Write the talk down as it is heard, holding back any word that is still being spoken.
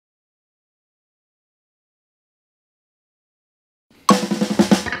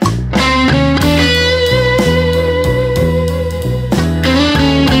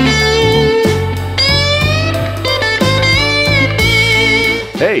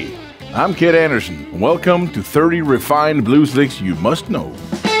Hey, I'm Kid Andersen, and welcome to 30 Refined Blues Licks You Must Know.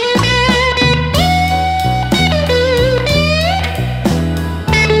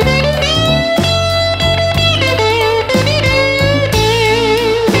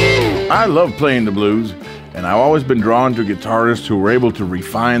 I love playing the blues, and I've always been drawn to guitarists who were able to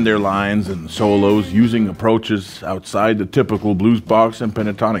refine their lines and solos using approaches outside the typical blues box and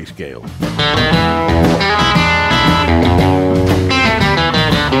pentatonic scale.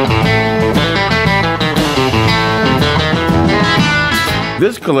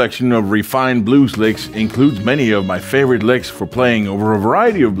 This collection of refined blues licks includes many of my favorite licks for playing over a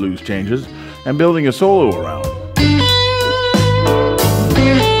variety of blues changes and building a solo around.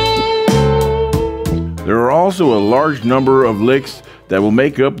 There are also a large number of licks that will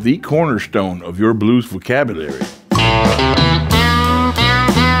make up the cornerstone of your blues vocabulary.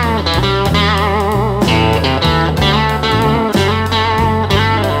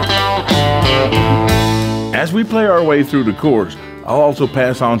 As we play our way through the chords, I'll also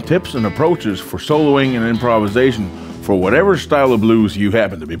pass on tips and approaches for soloing and improvisation for whatever style of blues you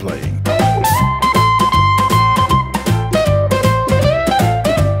happen to be playing.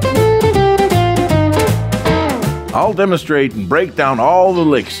 I'll demonstrate and break down all the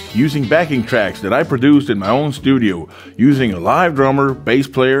licks using backing tracks that I produced in my own studio using a live drummer, bass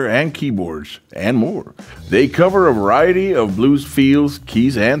player, and keyboards, and more. They cover a variety of blues feels,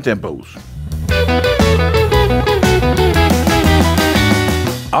 keys, and tempos.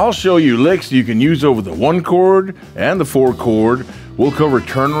 I'll show you licks you can use over the 1 chord and the 4 chord. We'll cover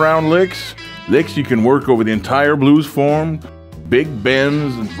turnaround licks, licks you can work over the entire blues form, big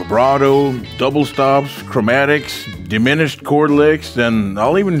bends, vibrato, double stops, chromatics, diminished chord licks, and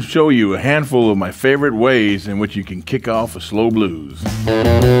I'll even show you a handful of my favorite ways in which you can kick off a slow blues.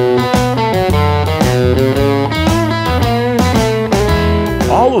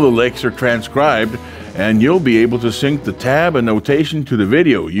 All of the licks are transcribed, and you'll be able to sync the tab and notation to the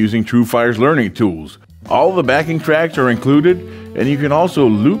video using TrueFire's learning tools. All the backing tracks are included, and you can also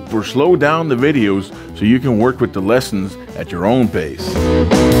loop or slow down the videos so you can work with the lessons at your own pace.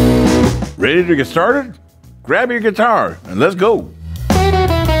 Ready to get started? Grab your guitar and let's go!